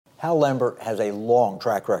Hal Lambert has a long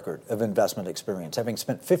track record of investment experience, having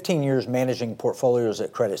spent 15 years managing portfolios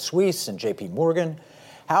at Credit Suisse and JP Morgan.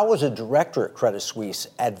 Hal was a director at Credit Suisse,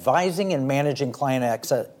 advising and managing client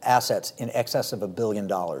assets in excess of $1 billion.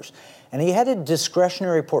 And he headed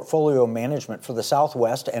discretionary portfolio management for the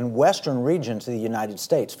Southwest and Western regions of the United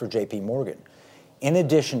States for JP Morgan. In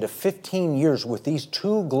addition to 15 years with these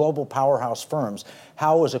two global powerhouse firms,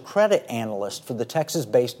 Hal was a credit analyst for the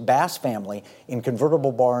Texas-based Bass family in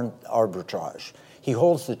convertible bond arbitrage. He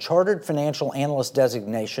holds the Chartered Financial Analyst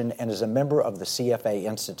designation and is a member of the CFA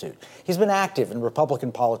Institute. He's been active in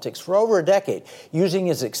Republican politics for over a decade, using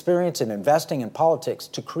his experience in investing and politics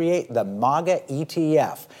to create the MAGA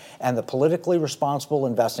ETF and the politically responsible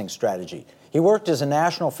investing strategy. He worked as a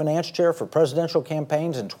national finance chair for presidential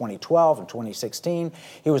campaigns in 2012 and 2016.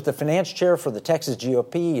 He was the finance chair for the Texas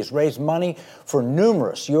GOP. He's raised money for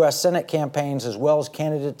numerous U.S. Senate campaigns as well as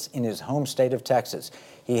candidates in his home state of Texas.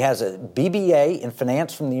 He has a BBA in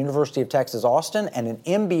finance from the University of Texas, Austin, and an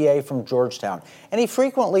MBA from Georgetown. And he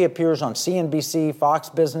frequently appears on CNBC, Fox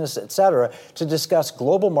Business, etc., to discuss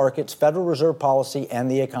global markets, Federal Reserve policy,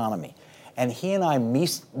 and the economy. And he and I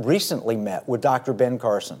recently met with Dr. Ben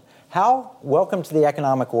Carson. Hal, welcome to the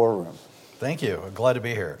Economic War Room. Thank you. I'm glad to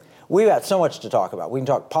be here. We've got so much to talk about. We can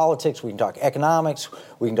talk politics, we can talk economics,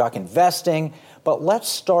 we can talk investing, but let's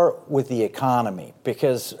start with the economy,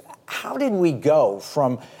 because how did we go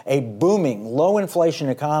from a booming, low-inflation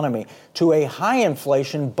economy to a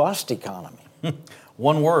high-inflation bust economy?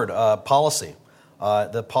 One word, policy.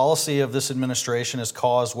 The policy of this administration has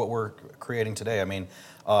caused what we're creating today. I mean,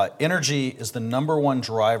 energy is the number one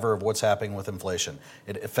driver of what's happening with inflation.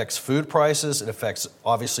 It affects food prices. It affects,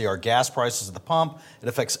 obviously, our gas prices at the pump. It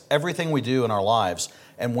affects everything we do in our lives.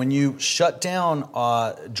 And when you shut down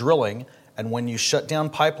drilling, and when you shut down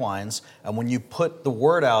pipelines, and when you put the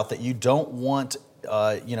word out that you don't want,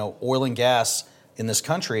 oil and gas in this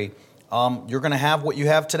country, you're going to have what you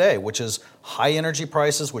have today, which is high energy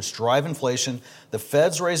prices, which drive inflation. The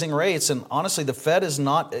Fed's raising rates, and honestly, the Fed is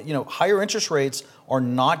not, higher interest rates are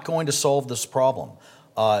not going to solve this problem.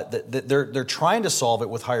 They're trying to solve it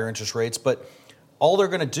with higher interest rates, but all they're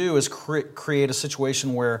going to do is create a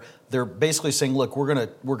situation where they're basically saying, look, we're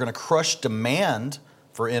going to crush demand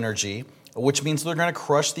for energy, which means they're going to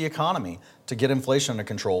crush the economy to get inflation under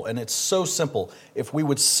control. And it's so simple. If we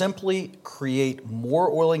would simply create more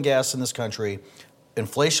oil and gas in this country,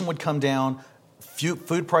 inflation would come down,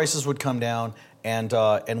 food prices would come down,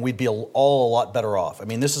 and we'd be all a lot better off. I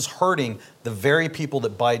mean, this is hurting the very people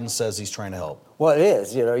that Biden says he's trying to help. Well, it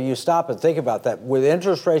is. You stop and think about that. With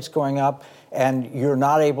interest rates going up and you're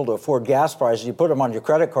not able to afford gas prices, you put them on your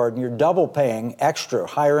credit card and you're double paying extra,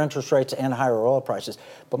 higher interest rates and higher oil prices.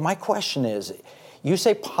 But my question is, you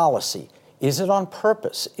say policy. Is it on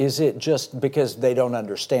purpose? Is it just because they don't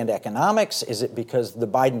understand economics? Is it because the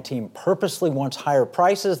Biden team purposely wants higher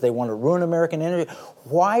prices? They want to ruin American energy?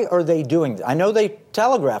 Why are they doing that? I know they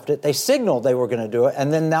telegraphed it. They signaled they were going to do it,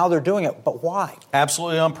 and then now they're doing it. But why?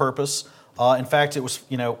 Absolutely on purpose. In fact, it was,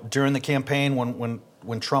 during the campaign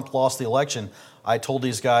when Trump lost the election, I told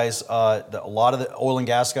these guys, a lot of the oil and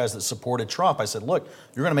gas guys that supported Trump, I said, look,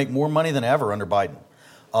 you're going to make more money than ever under Biden.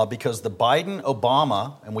 Because the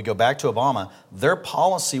Biden-Obama, and we go back to Obama, their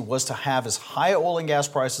policy was to have as high oil and gas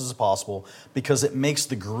prices as possible because it makes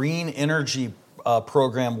the green energy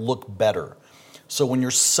program look better. So when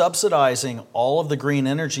you're subsidizing all of the green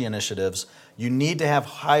energy initiatives, you need to have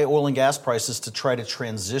high oil and gas prices to try to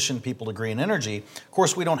transition people to green energy. Of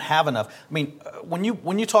course, we don't have enough. I mean, when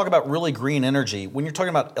you talk about really green energy, when you're talking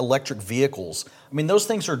about electric vehicles, I mean, those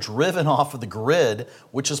things are driven off of the grid,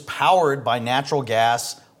 which is powered by natural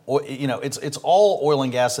gas. It's all oil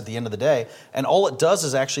and gas at the end of the day. And all it does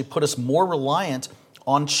is actually put us more reliant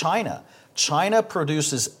on China. China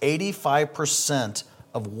produces 85%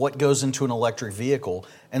 of what goes into an electric vehicle.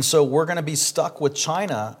 And so we're going to be stuck with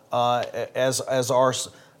China as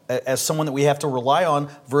someone that we have to rely on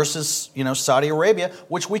versus, Saudi Arabia,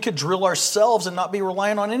 which we could drill ourselves and not be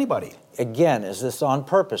reliant on anybody. Again, is this on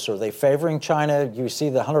purpose? Are they favoring China? You see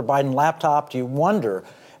the Hunter Biden laptop. Do you wonder,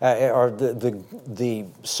 are the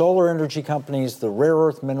solar energy companies, the rare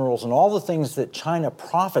earth minerals, and all the things that China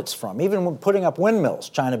profits from, even when putting up windmills,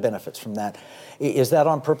 China benefits from that. Is that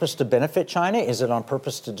on purpose to benefit China? Is it on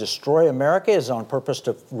purpose to destroy America? Is it on purpose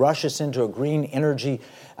to rush us into a green energy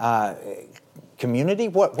community?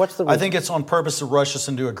 What's the reason? I think it's on purpose to rush us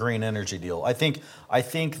into a green energy deal. I think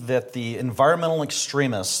that the environmental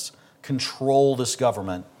extremists control this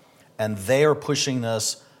government, and they are pushing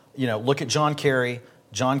this. Look at John Kerry.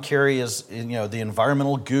 John Kerry is, the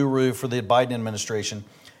environmental guru for the Biden administration,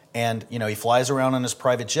 And, he flies around in his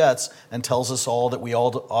private jets and tells us all that we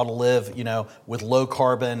all ought to live, with low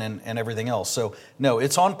carbon and everything else. So, no,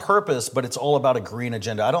 it's on purpose, but it's all about a green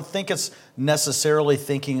agenda. I don't think it's necessarily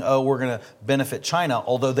thinking, oh, we're going to benefit China,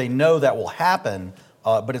 although they know that will happen,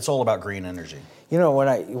 but it's all about green energy.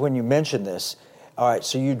 When you mention this, all right,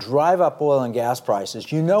 so you drive up oil and gas prices.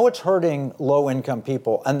 It's hurting low-income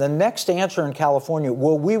people. And the next answer in California,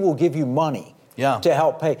 well, we will give you money. Yeah. To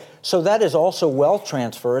help pay. So that is also wealth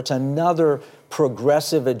transfer. It's another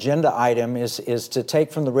progressive agenda item is to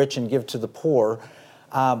take from the rich and give to the poor.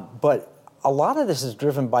 But a lot of this is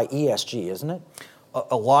driven by ESG, isn't it?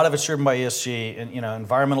 A lot of it's driven by ESG and,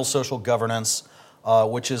 environmental social governance,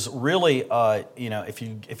 which is really,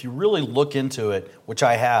 if you really look into it, which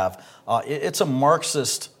I have, it's a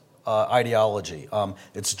Marxist ideology.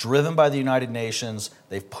 It's driven by the United Nations.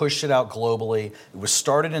 They've pushed it out globally. It was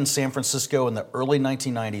started in San Francisco in the early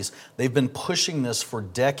 1990s. They've been pushing this for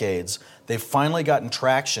decades. They've finally gotten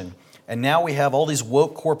traction. And now we have all these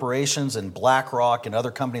woke corporations and BlackRock and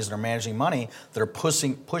other companies that are managing money that are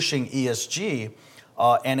pushing ESG.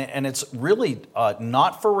 And it's really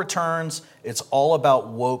not for returns. It's all about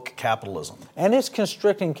woke capitalism. And it's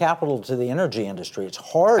constricting capital to the energy industry. It's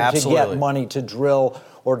hard Absolutely. to get money to drill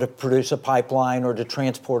or to produce a pipeline or to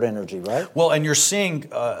transport energy, right? Well, and you're seeing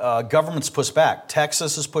governments push back.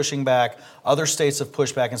 Texas is pushing back. Other states have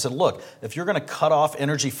pushed back and said, look, if you're going to cut off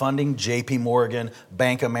energy funding, J.P. Morgan,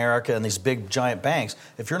 Bank of America, and these big giant banks,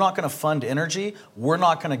 if you're not going to fund energy, we're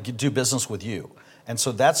not going to do business with you. And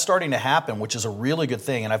so that's starting to happen, which is a really good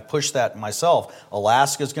thing. And I've pushed that myself.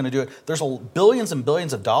 Alaska's going to do it. There's billions and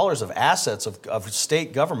billions of dollars of assets of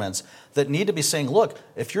state governments that need to be saying, look,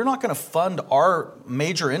 if you're not going to fund our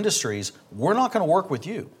major industries, we're not going to work with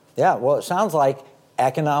you. Yeah, well, it sounds like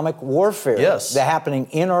economic warfare yes. that's happening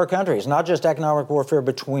in our country. It's not just economic warfare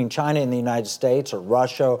between China and the United States or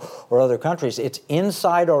Russia or other countries. It's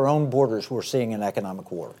inside our own borders we're seeing an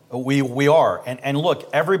economic war. We are. And look,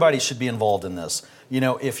 everybody should be involved in this.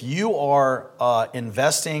 If you are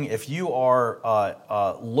investing, if you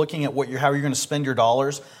are looking at how you're going to spend your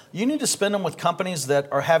dollars, you need to spend them with companies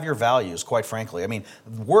that have your values, quite frankly. I mean,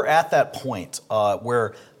 we're at that point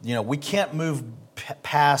where, we can't move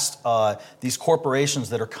past these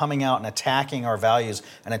corporations that are coming out and attacking our values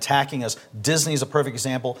and attacking us. Disney's a perfect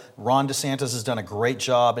example. Ron DeSantis has done a great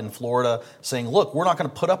job in Florida saying, look, we're not going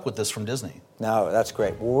to put up with this from Disney. No, that's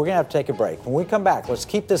great. Well, we're going to have to take a break. When we come back, let's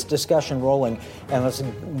keep this discussion rolling and let's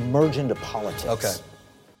merge into politics. Okay.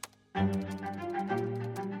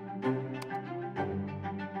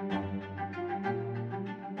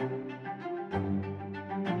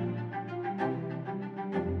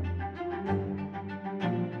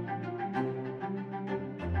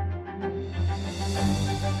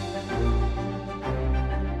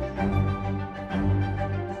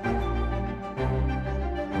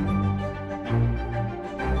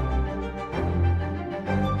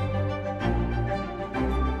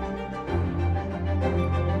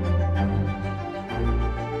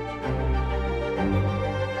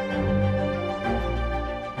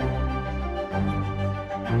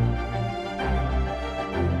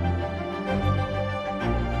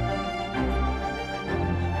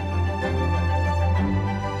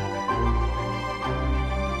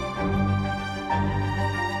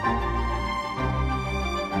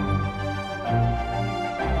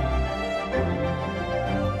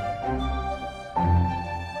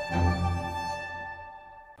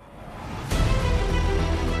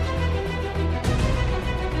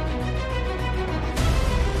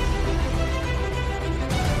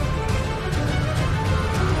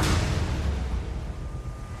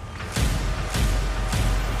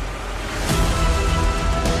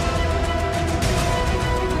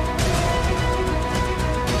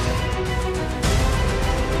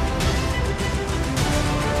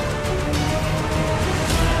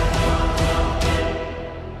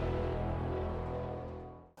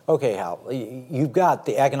 Okay, Hal, you've got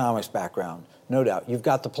the economics background, no doubt. You've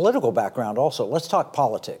got the political background also. Let's talk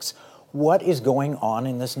politics. What is going on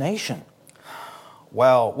in this nation?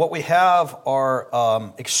 Well, what we have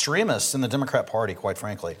are extremists in the Democrat Party, quite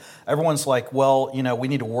frankly. Everyone's like, well, we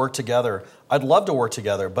need to work together. I'd love to work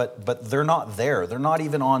together, but they're not there. They're not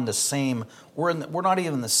even on the same. We're not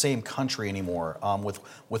even in the same country anymore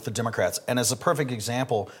with the Democrats. And as a perfect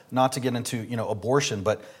example, not to get into abortion,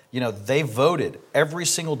 but they voted. Every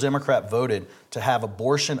single Democrat voted to have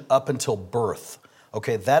abortion up until birth.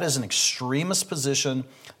 Okay, that is an extremist position.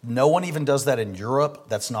 No one even does that in Europe.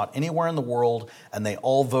 That's not anywhere in the world, and they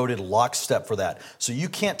all voted lockstep for that. So you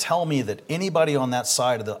can't tell me that anybody on that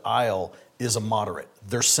side of the aisle is a moderate.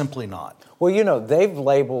 They're simply not. Well, they've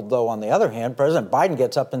labeled, though, on the other hand, President Biden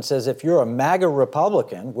gets up and says, if you're a MAGA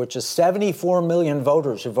Republican, which is 74 million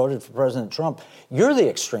voters who voted for President Trump, you're the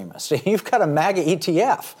extremist. You've got a MAGA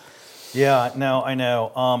ETF. Yeah, no, I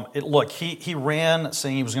know. Look, he ran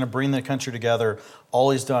saying he was going to bring the country together. All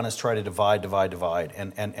he's done is try to divide.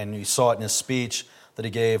 And you saw it in his speech that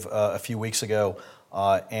he gave a few weeks ago,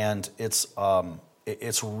 and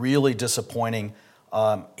it's really disappointing.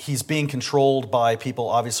 He's being controlled by people.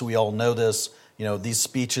 Obviously, we all know this. These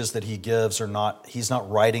speeches that he gives he's not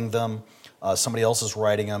writing them. Somebody else is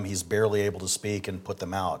writing them. He's barely able to speak and put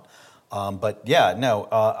them out.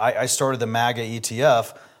 I started the MAGA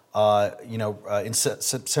ETF, in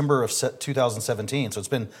September of 2017. So it's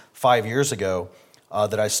been 5 years ago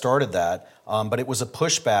that I started that. But it was a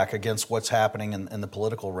pushback against what's happening in the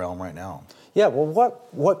political realm right now. Yeah, well,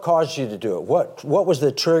 what caused you to do it? What was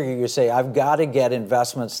the trigger you say, I've got to get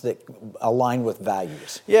investments that align with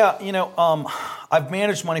values? Yeah, I've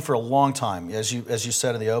managed money for a long time, as you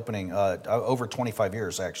said in the opening, over 25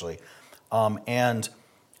 years actually. And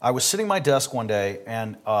I was sitting at my desk one day,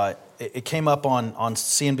 and it came up on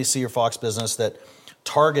CNBC or Fox Business that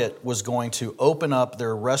Target was going to open up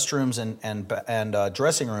their restrooms and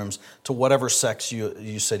dressing rooms to whatever sex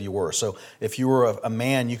you said you were. So if you were a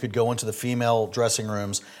man, you could go into the female dressing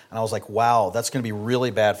rooms. And I was like, wow, that's going to be really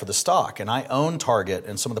bad for the stock. And I own Target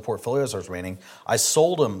and some of the portfolios I was running. I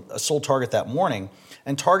sold Target that morning,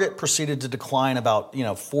 and Target proceeded to decline about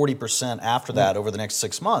 40% after that over the next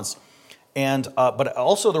 6 months. And but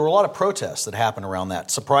also there were a lot of protests that happened around that,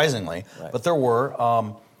 surprisingly. Right. But there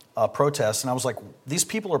were protests, and I was like, these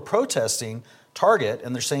people are protesting Target,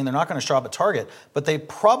 and they're saying they're not going to shop at Target, but they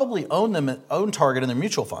probably own Target in their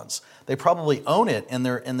mutual funds. They probably own it, and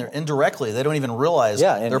they're indirectly. They don't even realize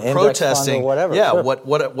they're protesting. Or whatever. Yeah, sure.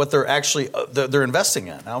 what they're actually they're investing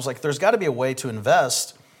in. And I was like, there's got to be a way to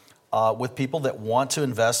invest with people that want to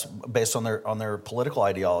invest based on their political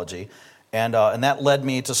ideology, and that led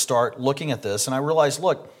me to start looking at this, and I realized,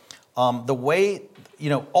 look, the way.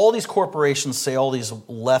 All these corporations say all these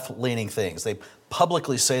left-leaning things. They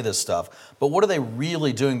publicly say this stuff, but what are they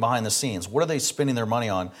really doing behind the scenes? What are they spending their money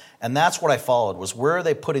on? And that's what I followed, was where are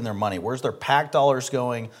they putting their money? Where's their PAC dollars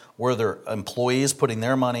going? Where are their employees putting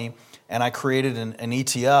their money? And I created an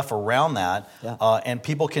ETF around that, and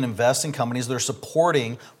people can invest in companies that are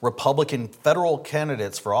supporting Republican federal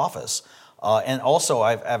candidates for office. And also,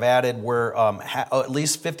 I've added where at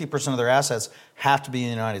least 50% of their assets have to be in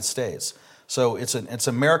the United States. So it's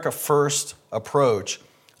America First approach,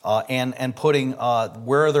 and putting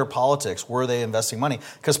where are their politics, where are they investing money?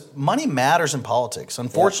 Because money matters in politics.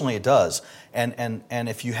 Unfortunately, it does. And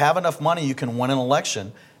if you have enough money, you can win an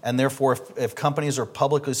election. And therefore, if companies are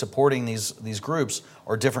publicly supporting these groups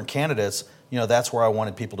or different candidates, that's where I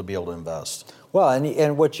wanted people to be able to invest. Well,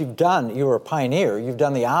 and what you've done, you were a pioneer. You've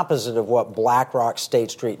done the opposite of what BlackRock, State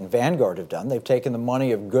Street, and Vanguard have done. They've taken the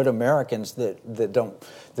money of good Americans that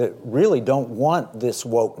really don't want this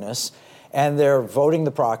wokeness, and they're voting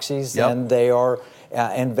the proxies, and they are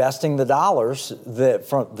investing the dollars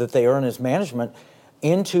that they earn as management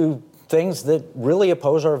into things that really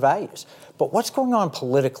oppose our values. But what's going on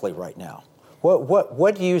politically right now?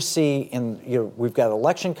 What do you see we've got an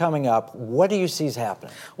election coming up. What do you see is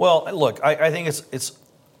happening? Well, look, I think it's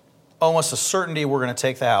almost a certainty we're going to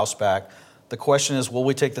take the House back. The question is, will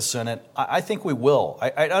we take the Senate? I think we will.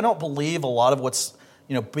 I don't believe a lot of what's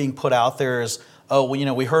being put out there is,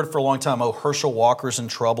 we heard for a long time, Herschel Walker's in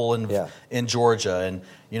trouble in Georgia, and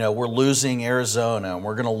we're losing Arizona, and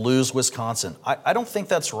we're going to lose Wisconsin. I don't think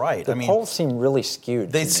that's right. The polls seem really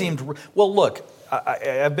skewed. They seemed well. Look.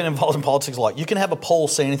 I've been involved in politics a lot. You can have a poll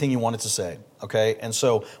say anything you want it to say, okay? And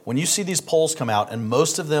so when you see these polls come out, and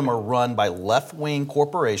most of them are run by left-wing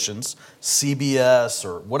corporations, CBS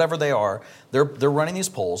or whatever they are, they're running these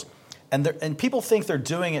polls, and people think they're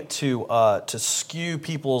doing it to skew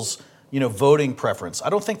people's voting preference. I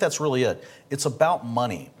don't think that's really it. It's about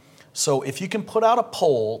money. So if you can put out a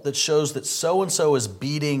poll that shows that so-and-so is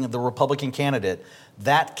beating the Republican candidate,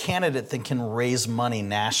 that candidate then can raise money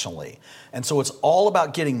nationally. And so it's all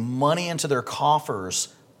about getting money into their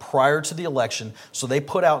coffers prior to the election. So they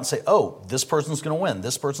put out and say, this person's going to win,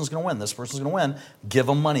 this person's going to win, this person's going to win. Give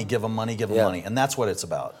them money, give them money, give them money. And that's what it's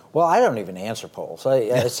about. Well, I don't even answer polls.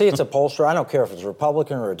 I see it's a pollster. I don't care if it's a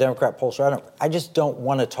Republican or a Democrat pollster. I just don't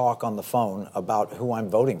want to talk on the phone about who I'm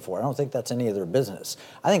voting for. I don't think that's any of their business.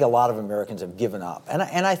 I think a lot of Americans have given up. And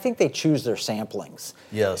I think they choose their samplings.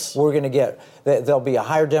 Yes. We're going to there'll be a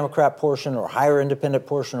higher Democrat portion or higher independent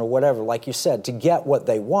portion or whatever, like you said, to get what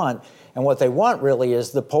they want. And what they want really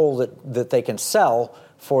is the poll that they can sell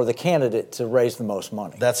for the candidate to raise the most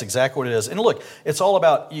money. That's exactly what it is. And look, it's all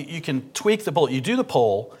about, you can tweak the poll. You do the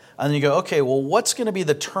poll, and then you go, okay, well, what's going to be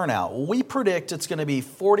the turnout? Well, we predict it's going to be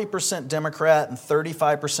 40% Democrat and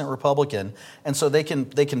 35% Republican. And so they can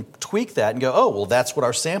tweak that and go, oh, well, that's what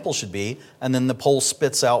our sample should be. And then the poll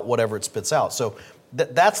spits out whatever it spits out. So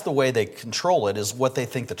that's the way they control it, is what they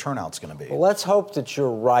think the turnout's going to be. Well, let's hope that you're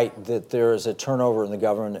right, that there is a turnover in the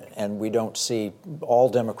government and we don't see all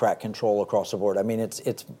Democrat control across the board. I mean,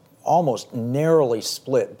 it's almost narrowly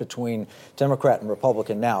split between Democrat and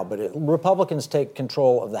Republican now, but Republicans take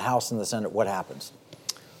control of the House and the Senate. What happens?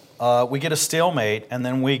 We get a stalemate, and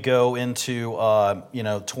then we go into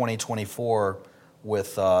 2024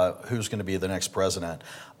 with who's going to be the next president.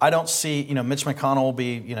 I don't see, Mitch McConnell will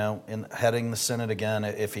be, heading the Senate again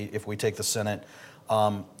if we take the Senate.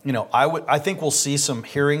 I think we'll see some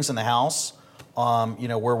hearings in the House,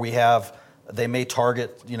 where they may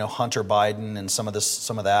target, Hunter Biden and some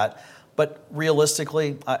of that. But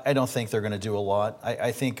realistically, I don't think they're going to do a lot.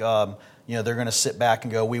 I think they're going to sit back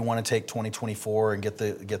and go, we want to take 2024 and get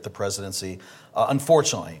the presidency.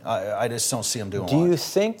 Unfortunately, I just don't see them doing a lot. Do you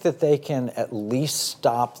think that they can at least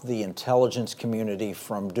stop the intelligence community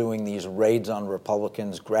from doing these raids on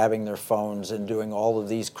Republicans, grabbing their phones and doing all of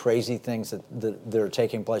these crazy things that are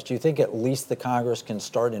taking place? Do you think at least the Congress can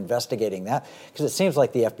start investigating that? Because it seems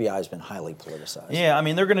like the FBI has been highly politicized. Yeah, I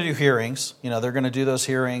mean, they're going to do hearings. They're going to do those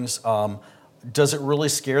hearings. Does it really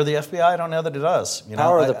scare the FBI? I don't know that it does.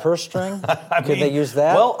 Power of the purse string? Could they use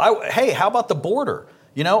that? Well, hey, how about the border?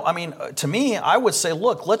 To me, I would say,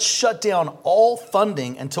 look, let's shut down all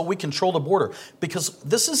funding until we control the border, because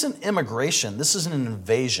this isn't immigration. This is an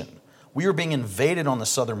invasion. We are being invaded on the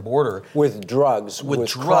southern border. With drugs,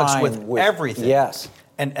 with crime, with everything. Yes.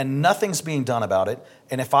 And nothing's being done about it.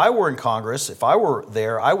 And if I were in Congress, if I were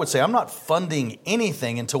there, I would say I'm not funding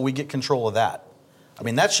anything until we get control of that. I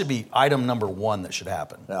mean, that should be item number one that should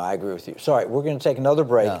happen. No, I agree with you. Sorry, we're going to take another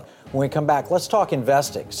break. Yeah. When we come back, let's talk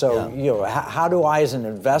investing. So, how do I as an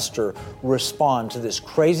investor respond to this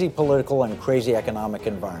crazy political and crazy economic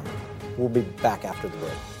environment? We'll be back after the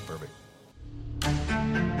break. Perfect.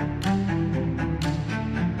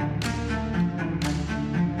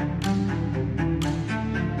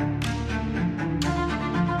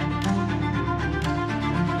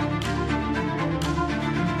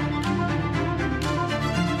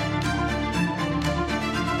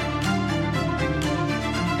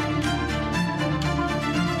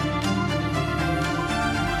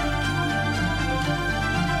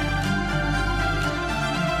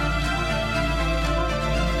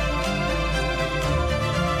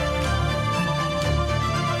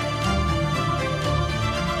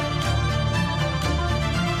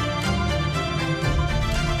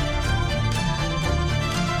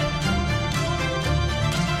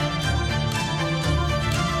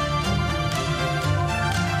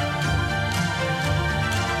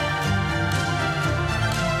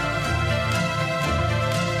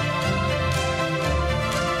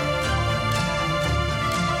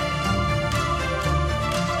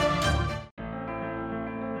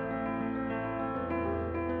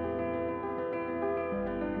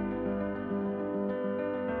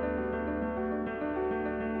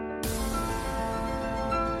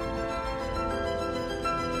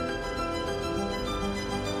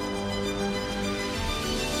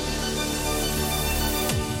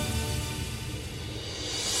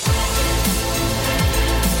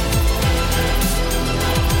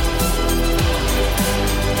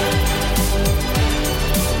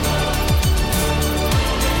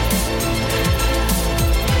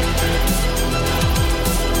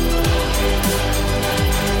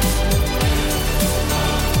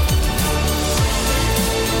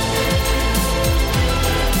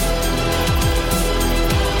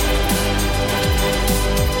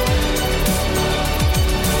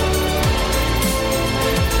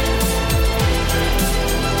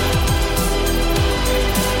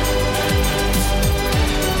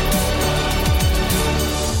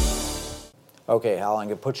 Okay, Hal, I'm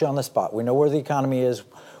going to put you on the spot. We know where the economy is.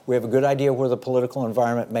 We have a good idea where the political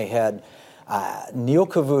environment may head. Neil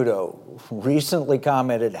Cavuto recently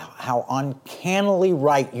commented how uncannily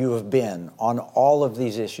right you have been on all of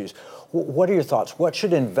these issues. What are your thoughts? What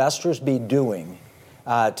should investors be doing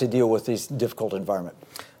to deal with this difficult environment?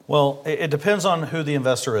 Well, it depends on who the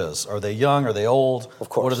investor is. Are they young? Are they old? Of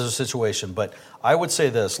course. What is the situation? But I would say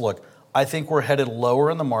this. Look, I think we're headed lower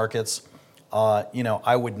in the markets.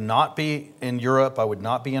 I would not be in Europe. I would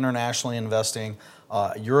not be internationally investing.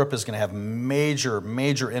 Europe is going to have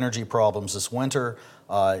major energy problems this winter.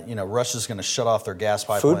 Russia's going to shut off their gas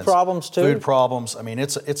pipelines. Food problems too. Food problems. I mean,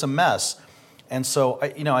 it's a mess. And so,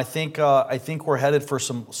 I think we're headed for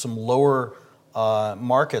some lower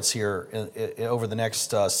markets here over the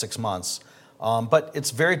next 6 months. But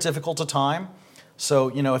it's very difficult to time. So,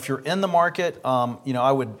 if you're in the market,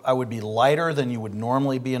 I would be lighter than you would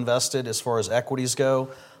normally be invested as far as equities go.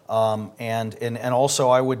 And also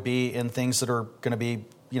I would be in things that are going to be,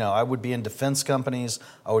 I would be in defense companies,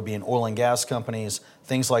 I would be in oil and gas companies,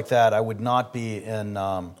 things like that. I would not be in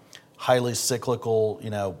highly cyclical,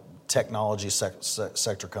 technology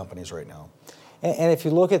sector companies right now. And if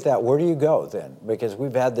you look at that, where do you go then? Because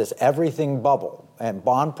we've had this everything bubble and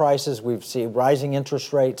bond prices, we've seen rising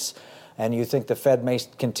interest rates, and you think the Fed may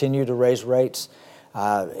continue to raise rates.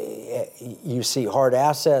 You see hard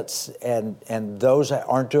assets, and those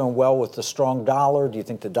aren't doing well with the strong dollar. Do you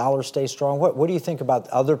think the dollar stays strong? What do you think about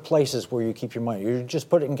other places where you keep your money? You just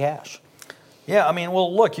put it in cash. Yeah,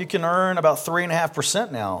 well, look, you can earn about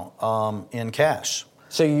 3.5% now in cash.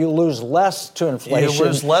 So you lose less to inflation. You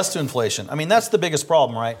lose less to inflation. That's the biggest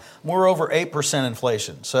problem, right? We're over 8%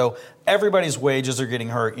 inflation. So everybody's wages are getting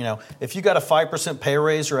hurt. If you got a 5% pay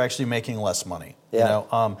raise, you're actually making less money.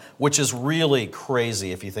 Yeah. Which is really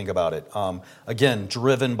crazy if you think about it. Again,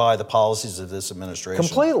 driven by the policies of this administration.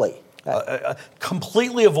 Completely.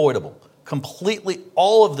 Completely avoidable. Completely,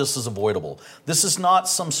 all of this is avoidable. This is not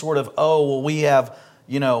some sort of, we have,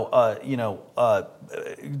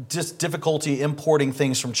 just difficulty importing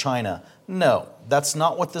things from China. No, that's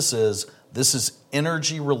not what this is. This is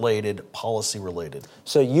energy-related, policy-related.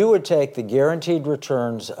 So you would take the guaranteed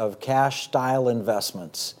returns of cash-style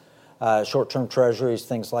investments, short-term treasuries,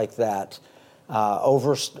 things like that,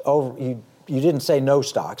 over you didn't say no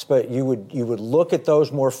stocks, but you would look at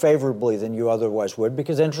those more favorably than you otherwise would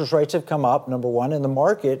because interest rates have come up, number one, and the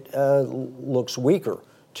market looks weaker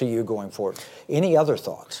to you going forward. Any other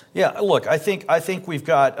thoughts? Yeah, look, I think we've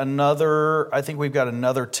got another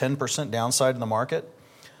 10% downside in the market.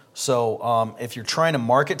 So if you're trying to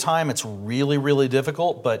market time, it's really, really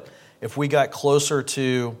difficult. But if we got closer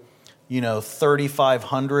to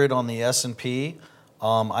 3,500 on the S&P,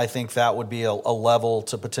 I think that would be a level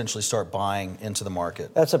to potentially start buying into the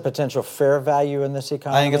market. That's a potential fair value in this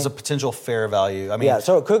economy? I think it's a potential fair value.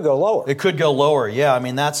 So it could go lower. It could go lower, yeah.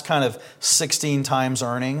 That's kind of 16 times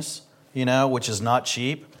earnings, which is not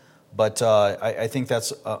cheap. But I think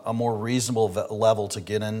that's a more reasonable level to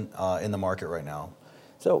get in the market right now.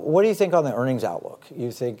 So what do you think on the earnings outlook?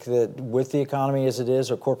 You think that with the economy as it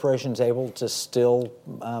is, are corporations able to still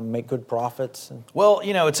make good profits? Well,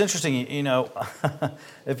 it's interesting.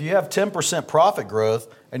 If you have 10% profit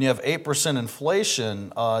growth and you have 8%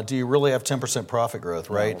 inflation, do you really have 10% profit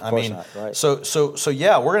growth, right? No, of course not, right. So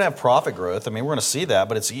yeah, we're going to have profit growth. We're going to see that,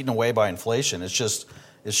 but it's eaten away by inflation. It's just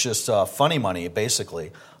funny money,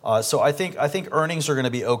 basically. So I think earnings are going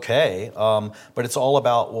to be okay, but it's all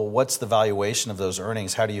about, what's the valuation of those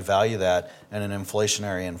earnings? How do you value that in an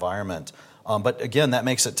inflationary environment? But again, that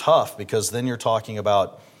makes it tough because then you're talking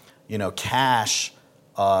about, cash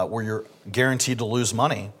where you're guaranteed to lose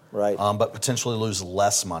money, right? But potentially lose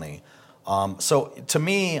less money. So to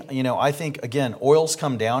me, I think, again, oil's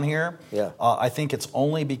come down here. Yeah. I think it's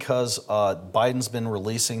only because Biden's been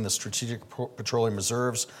releasing the strategic petroleum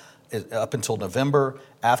reserves up until November.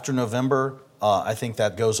 After November, I think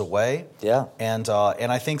that goes away. Yeah. And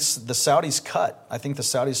I think the Saudis cut. I think the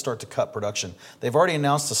Saudis start to cut production. They've already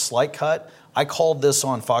announced a slight cut. I called this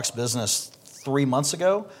on Fox Business 3 months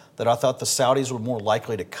ago that I thought the Saudis were more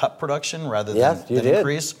likely to cut production rather than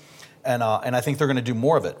increase. And I think they're going to do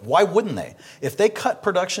more of it. Why wouldn't they? If they cut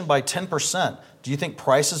production by 10%, do you think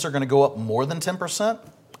prices are going to go up more than 10%?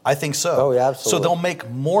 I think so. Oh, yeah, absolutely. So they'll make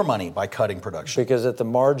more money by cutting production. Because at the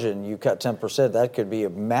margin, you cut 10%, that could be a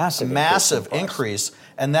massive increase,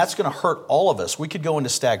 and that's going to hurt all of us. We could go into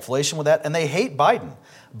stagflation with that, and they hate Biden.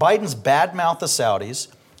 Biden's badmouthed the Saudis.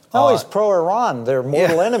 No, he's pro-Iran. They're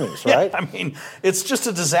mortal enemies, right? Yeah, it's just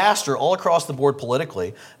a disaster all across the board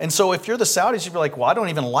politically. And so if you're the Saudis, you'd be like, well, I don't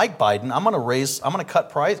even like Biden. I'm going to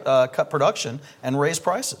cut production and raise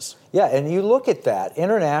prices. Yeah, and you look at that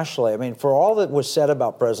internationally. For all that was said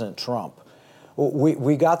about President Trump,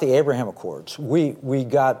 we got the Abraham Accords. We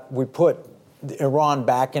put Iran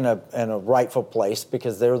back in a rightful place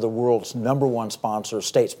because they're the world's number one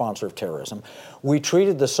state sponsor of terrorism. We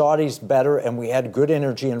treated the Saudis better, and we had a good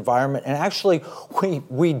energy environment. And actually,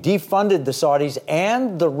 we defunded the Saudis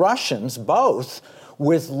and the Russians both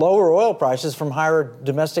with lower oil prices from higher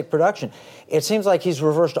domestic production. It seems like he's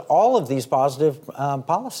reversed all of these positive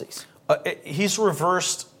policies. He's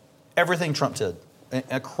reversed everything Trump did.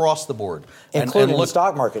 Across the board. Including the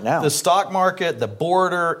stock market now. The stock market, the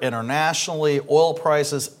border, internationally, oil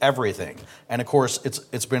prices, everything. And of course,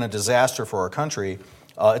 it's been a disaster for our country.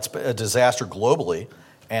 It's a disaster globally.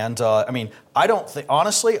 And I mean, I don't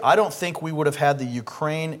think we would have had the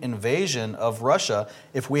Ukraine invasion of Russia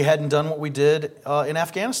if we hadn't done what we did in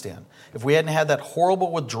Afghanistan. If we hadn't had that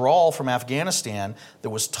horrible withdrawal from Afghanistan that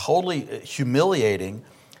was totally humiliating,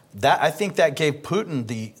 I think that gave Putin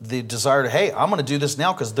the desire to, hey, I'm going to do this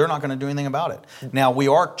now because they're not going to do anything about it. Now, we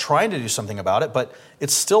are trying to do something about it, but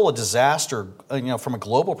it's still a disaster, from a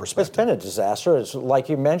global perspective. It's been a disaster. It's like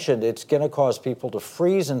you mentioned, it's going to cause people to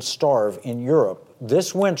freeze and starve in Europe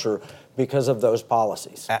this winter because of those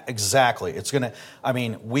policies. Exactly.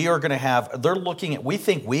 We are going to have, we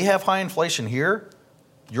think we have high inflation here.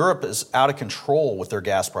 Europe is out of control with their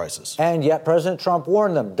gas prices. And yet President Trump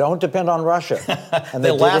warned them, don't depend on Russia. And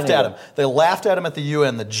they laughed at him. They laughed at him at the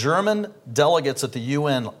UN. The German delegates at the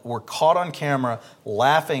UN were caught on camera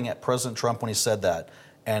laughing at President Trump when he said that.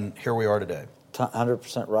 And here we are today.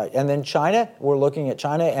 100% right. And then China, we're looking at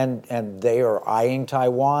China, and they are eyeing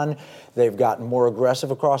Taiwan. They've gotten more aggressive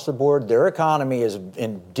across the board. Their economy is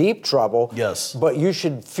in deep trouble. Yes. But you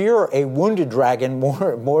should fear a wounded dragon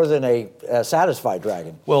more than a satisfied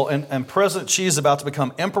dragon. Well, and President Xi is about to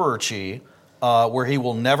become Emperor Xi, where he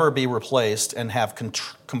will never be replaced and have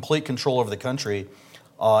complete control over the country.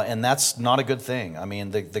 And that's not a good thing. I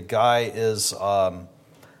mean, the guy is...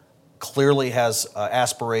 clearly has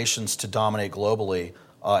aspirations to dominate globally,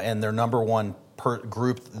 and their number one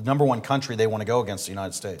country they want to go against the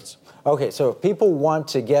United States. Okay, so if people want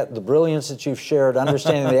to get the brilliance that you've shared,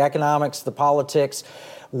 understanding the economics, the politics,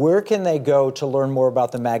 where can they go to learn more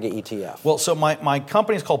about the MAGA ETF? Well, so my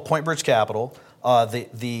company is called Point Bridge Capital.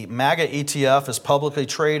 The MAGA ETF is publicly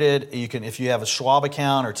traded. You can, if you have a Schwab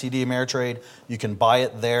account or TD Ameritrade, you can buy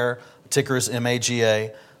it there. Ticker is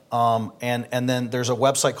MAGA. And then there's a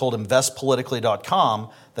website called investpolitically.com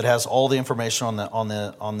that has all the information on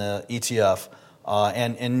the ETF,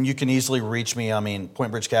 and you can easily reach me. I mean,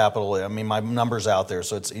 Point Bridge Capital. I mean, my number's out there,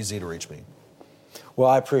 so it's easy to reach me. Well,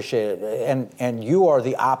 I appreciate it. And you are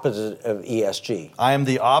the opposite of ESG. I am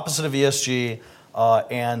the opposite of ESG.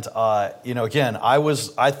 Again,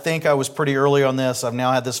 I think I was pretty early on this. I've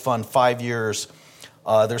now had this fund 5 years.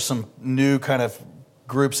 There's some new kind of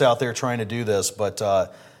groups out there trying to do this, but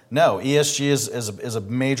no, ESG is a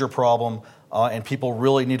major problem, and people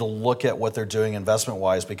really need to look at what they're doing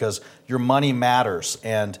investment-wise because your money matters.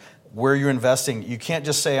 And where you're investing, you can't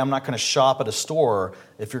just say, I'm not going to shop at a store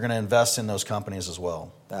if you're going to invest in those companies as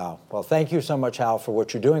well. Oh, well, thank you so much, Hal, for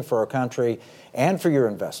what you're doing for our country and for your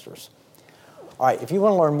investors. All right, if you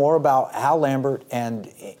want to learn more about Hal Lambert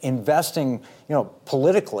and investing,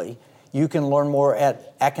 politically, you can learn more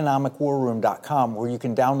at economicwarroom.com, where you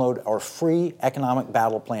can download our free economic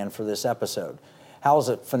battle plan for this episode. Hal's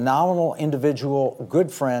a phenomenal individual,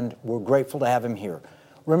 good friend. We're grateful to have him here.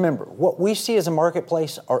 Remember, what we see as a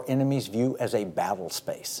marketplace, our enemies view as a battle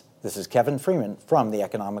space. This is Kevin Freeman from the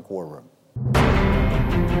Economic War Room.